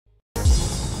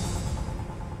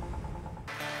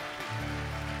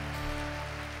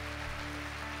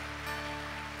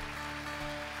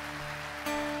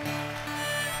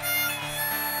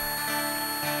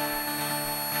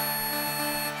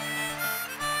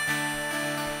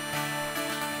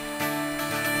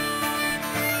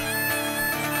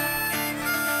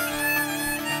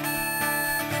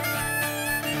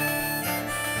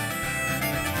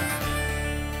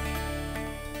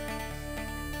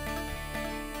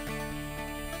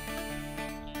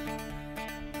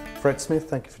Fred Smith,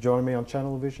 thank you for joining me on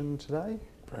Channel Vision today.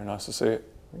 Very nice to see you.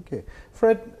 Thank you.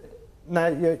 Fred, now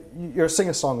you're a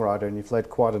singer-songwriter and you've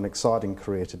led quite an exciting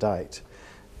career to date.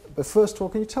 But first of all,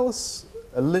 can you tell us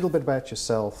a little bit about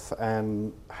yourself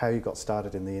and how you got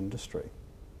started in the industry?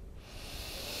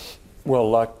 Well,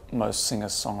 like most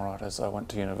singer-songwriters, I went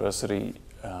to university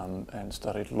and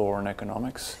studied law and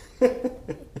economics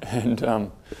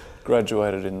and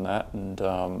graduated in that, and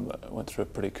went through a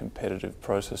pretty competitive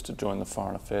process to join the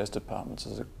Foreign Affairs departments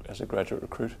as a graduate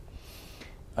recruit.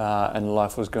 And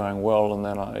life was going well, and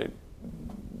then I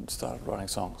started writing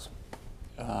songs.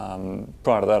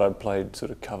 Prior to that, I'd played sort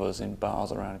of covers in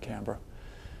bars around Canberra.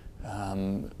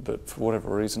 But for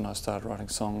whatever reason, I started writing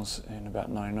songs in about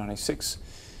 1996,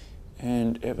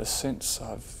 and ever since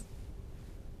I've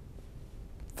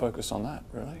focused on that,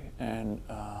 really, and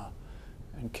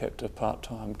kept a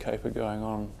part-time caper going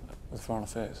on with Foreign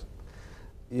Affairs.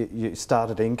 You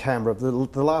started in Canberra.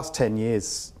 The last 10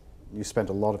 years, you spent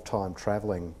a lot of time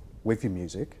travelling with your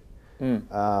music,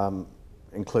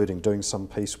 including doing some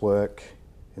piece work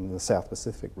in the South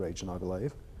Pacific region, I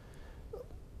believe.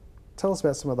 Tell us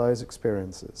about some of those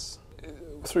experiences.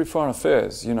 Through Foreign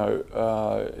Affairs, you know,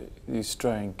 the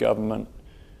Australian government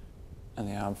and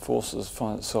the armed forces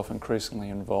find itself increasingly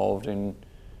involved in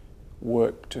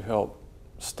work to help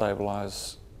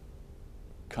stabilise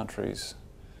countries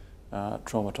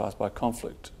traumatised by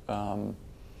conflict. And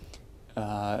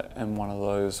one of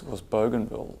those was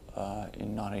Bougainville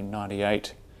in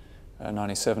 1998,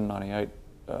 97, 98.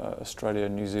 Australia,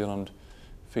 New Zealand,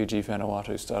 Fiji,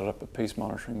 Vanuatu started up a peace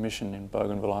monitoring mission in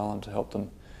Bougainville Island to help them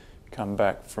come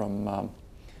back from a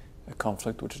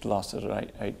conflict which had lasted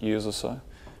eight years or so.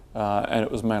 And it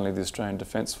was mainly the Australian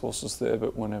Defence Forces there,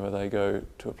 but whenever they go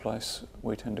to a place,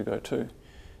 we tend to go too.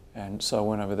 And so I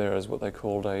went over there as what they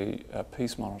called a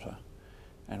peace monitor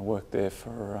and worked there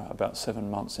for about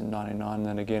 7 months in '99 and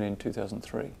then again in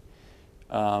 2003.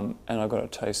 And I got a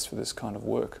taste for this kind of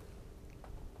work.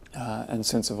 And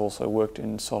since I've also worked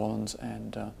in Solomons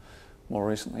and more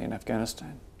recently in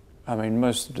Afghanistan. I mean,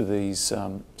 most of these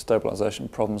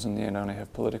stabilisation problems in the end only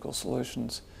have political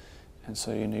solutions, and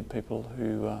so you need people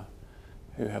who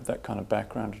have that kind of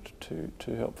background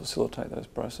to help facilitate those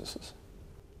processes.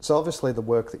 So obviously the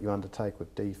work that you undertake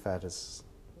with DFAT has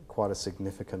quite a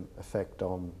significant effect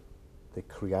on the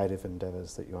creative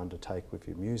endeavours that you undertake with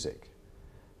your music.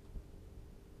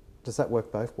 Does that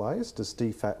work both ways? Does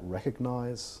DFAT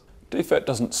recognise? DFAT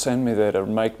doesn't send me there to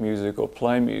make music or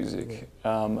play music,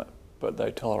 but they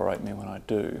tolerate me when I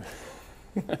do.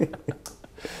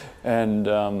 And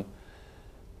no,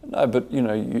 but you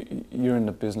know, you're in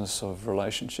the business of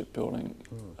relationship building,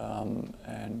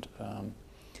 and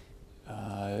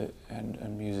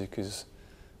music is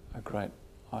a great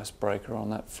icebreaker on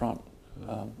that front.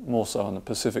 More so in the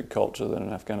Pacific culture than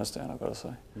in Afghanistan, I've got to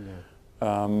say.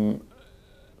 Yeah.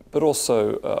 But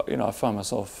also, you know, I find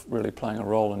myself really playing a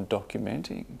role in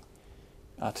documenting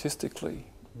artistically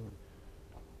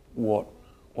what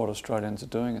Australians are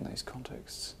doing in these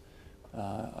contexts.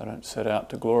 I don't set out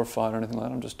to glorify it or anything like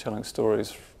that. I'm just telling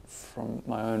stories from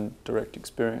my own direct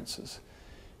experiences,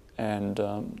 and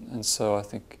so I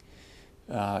think,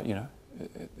 you know,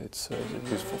 it's a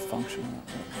useful function.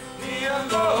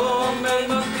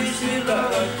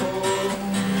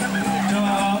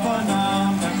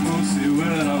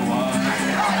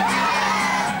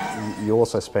 You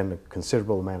also spend a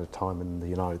considerable amount of time in the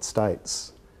United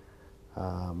States.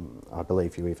 I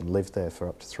believe you even lived there for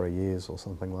up to 3 years or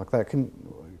something like that.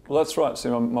 Well, that's right. See,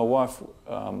 my wife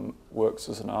works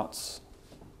as an arts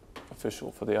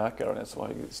official for the art gallery. That's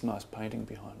why it's nice painting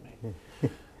behind me.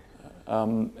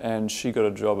 And she got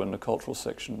a job in the cultural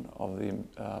section of the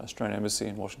Australian Embassy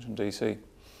in Washington, DC.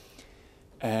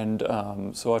 And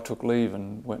so I took leave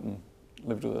and went and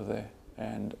lived with her there,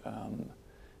 and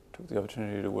took the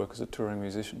opportunity to work as a touring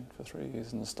musician for 3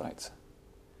 years in the States.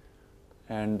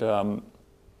 And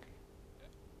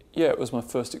yeah, it was my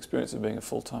first experience of being a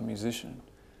full-time musician.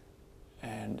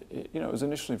 And you know, it was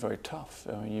initially very tough.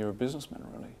 I mean, you're a businessman,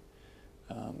 really.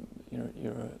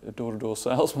 You're a door-to-door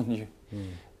salesman. You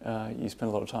spend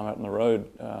a lot of time out on the road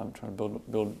trying to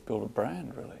build a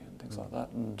brand, really, and things like that.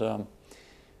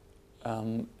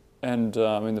 And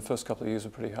I mean, the first couple of years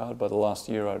were pretty hard. By the last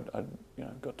year, I'd you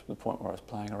know, got to the point where I was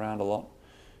playing around a lot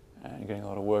and getting a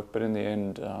lot of work. But in the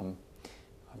end,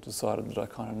 I've decided that I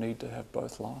kind of need to have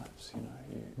both lives. You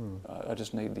know, I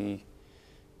just need the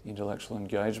intellectual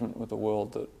engagement with the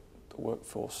world that the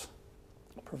workforce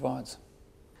provides.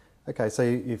 Okay, so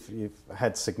you've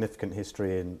had significant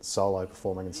history in solo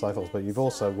performing and so forth, but you've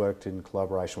also worked in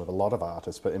collaboration with a lot of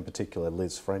artists, but in particular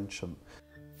Liz French. For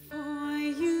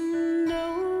you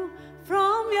know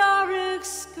from your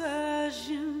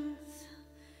excursions.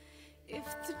 If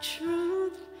the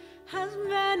truth has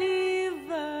many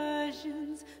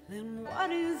versions, then what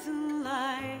is a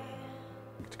lie?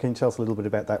 Can you tell us a little bit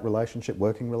about that relationship,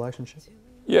 working relationship?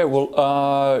 Yeah, well,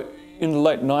 in the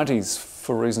late 90s,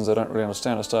 for reasons I don't really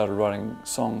understand, I started writing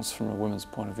songs from a women's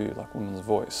point of view, like women's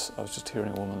voice. I was just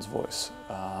hearing a woman's voice.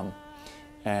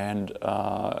 And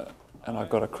I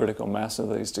got a critical mass of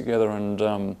these together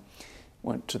and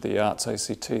went to the Arts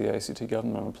ACT, the ACT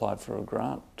government, and applied for a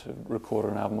grant to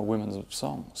record an album of women's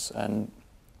songs. And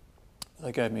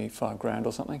they gave me $5,000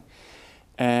 or something.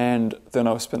 And then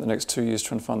I spent the next 2 years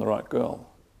trying to find the right girl.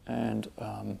 And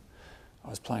I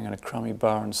was playing in a crummy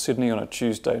bar in Sydney on a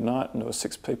Tuesday night, and there were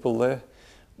 6 people there,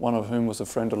 one of whom was a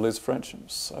friend of Liz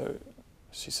Frenchem's. So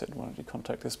she said, "Why don't you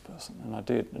contact this person?" And I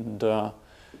did. And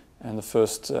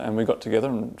we got together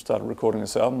and started recording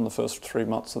this album. The first 3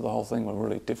 months of the whole thing were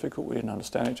really difficult. We didn't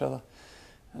understand each other.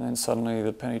 And then suddenly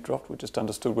the penny dropped. We just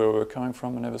understood where we were coming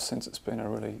from, and ever since it's been a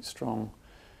really strong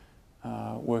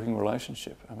working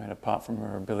relationship. I mean, apart from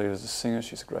her ability as a singer,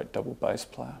 she's a great double bass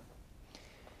player.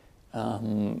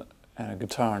 And a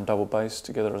guitar and double bass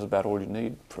together is about all you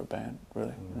need for a band,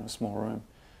 really, in a small room.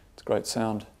 It's a great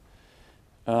sound.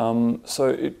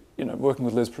 Working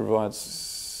with Liz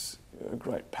provides a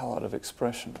great palette of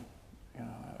expression. You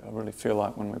know, I really feel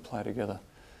like when we play together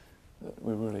that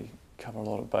we really cover a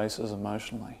lot of bases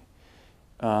emotionally.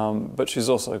 But she's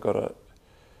also got a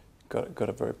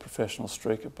very professional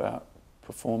streak about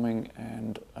performing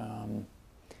and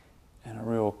a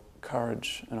real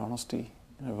courage and honesty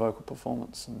in her vocal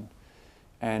performance,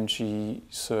 and she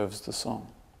serves the song.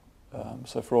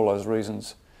 So for all those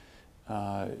reasons,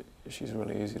 she's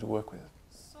really easy to work with.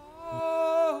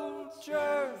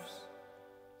 Soldiers,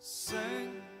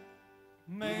 sing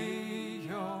me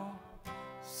your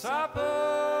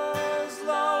supper's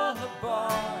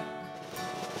lullaby.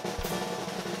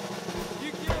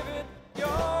 You give it your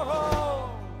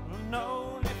all,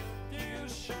 known if you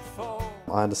should fall.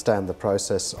 I understand the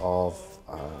process of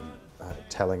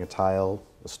telling a tale,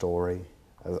 a story,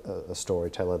 a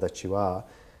storyteller that you are.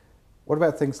 What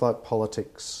about things like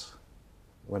politics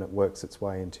when it works its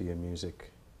way into your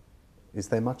music? Is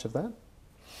there much of that?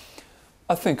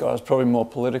 I think I was probably more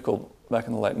political back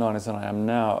in the late 90s than I am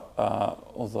now,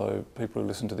 although people who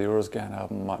listen to the Uruzgan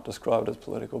album might describe it as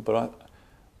political, but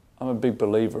I'm a big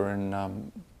believer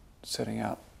in setting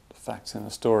out the facts in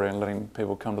a story and letting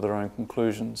people come to their own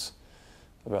conclusions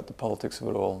about the politics of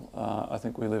it all. I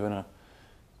think we live in a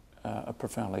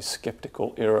profoundly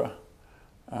sceptical era,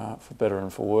 for better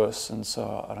and for worse, and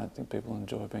so I don't think people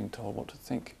enjoy being told what to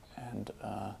think, and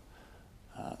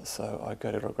so I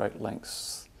go to great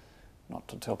lengths not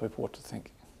to tell people what to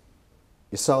think.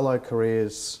 Your solo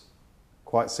career's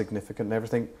quite significant and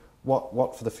everything.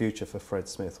 What for the future for Fred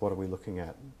Smith? What are we looking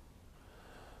at?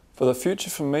 For the future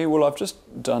for me, well, I've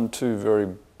just done 2 very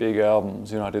big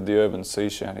albums. You know, I did the Urban Sea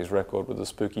Shanties record with the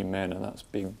Spooky Men, and that's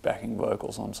big backing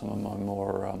vocals on some of my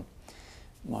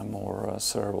more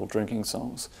cerebral drinking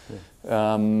songs.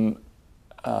 Yeah.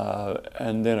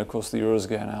 And then, of course, the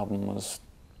Uruzgan album was,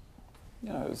 you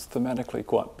know, it was thematically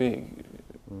quite big,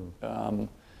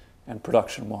 and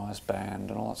production-wise, band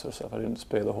and all that sort of stuff. I didn't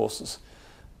spare the horses.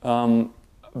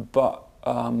 But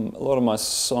a lot of my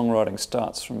songwriting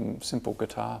starts from simple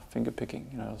guitar finger picking,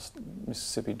 you know,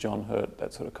 Mississippi John Hurt,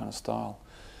 that sort of kind of style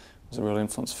was a real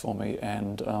influence for me,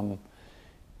 and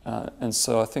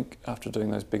so I think after doing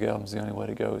those big albums, the only way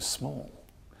to go is small.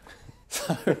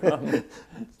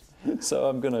 So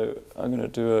I'm gonna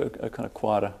do a kind of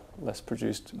quieter, less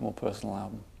produced, more personal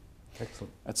album.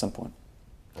 Excellent. At some point.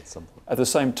 At some point. At the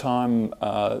same time,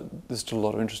 there's still a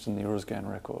lot of interest in the Uruzgan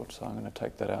record, so I'm going to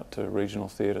take that out to regional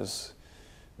theatres,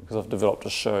 because I've developed a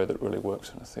show that really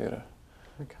works in a theatre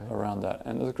around that.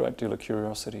 And there's a great deal of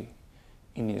curiosity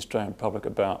in the Australian public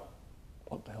about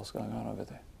what the hell's going on over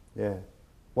there. Yeah.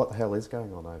 What the hell is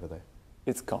going on over there?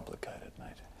 It's complicated,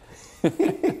 mate.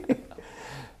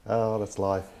 Oh, that's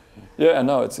life. Yeah,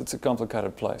 no, it's a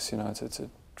complicated place. You know, it's a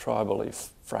tribally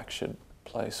fractured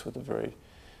place with a very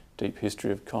deep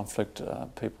history of conflict,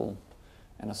 people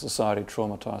and a society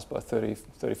traumatised by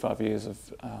 35 years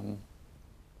of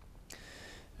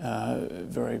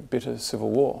very bitter civil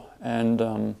war. And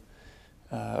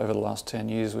over the last 10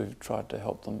 years we've tried to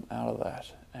help them out of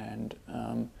that, and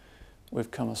we've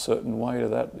come a certain way to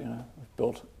that. You know, we've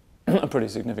built a pretty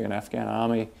significant Afghan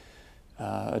army,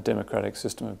 a democratic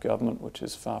system of government which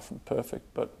is far from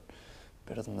perfect but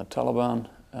better than the Taliban.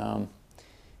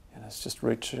 And it's just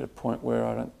reached a point where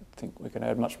I don't think we can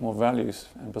add much more values,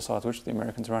 and besides which the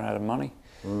Americans run out of money.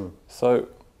 So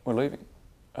we're leaving.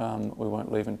 We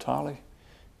won't leave entirely,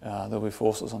 There'll be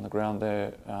forces on the ground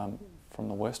there from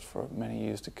the west for many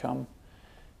years to come.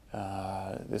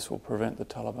 This will prevent the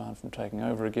Taliban from taking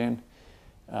over again.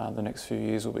 The next few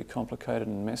years will be complicated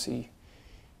and messy,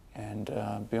 and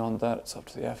beyond that it's up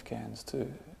to the Afghans to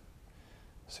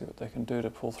see what they can do to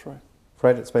pull through.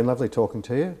 Fred, it's been lovely talking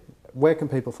to you. Where can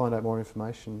people find out more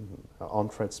information on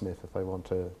Fred Smith if they want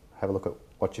to have a look at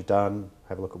what you've done,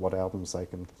 have a look at what albums they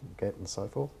can get and so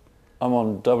forth? I'm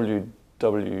on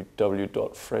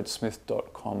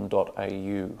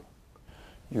www.fredsmith.com.au.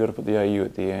 You've got to put the AU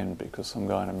at the end because some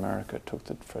guy in America took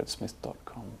the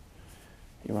fredsmith.com.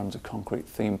 He runs a concrete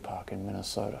theme park in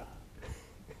Minnesota.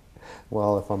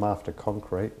 Well, if I'm after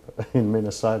concrete in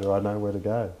Minnesota, I know where to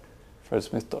go.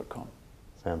 fredsmith.com.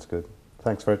 Sounds good.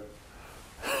 Thanks, Fred.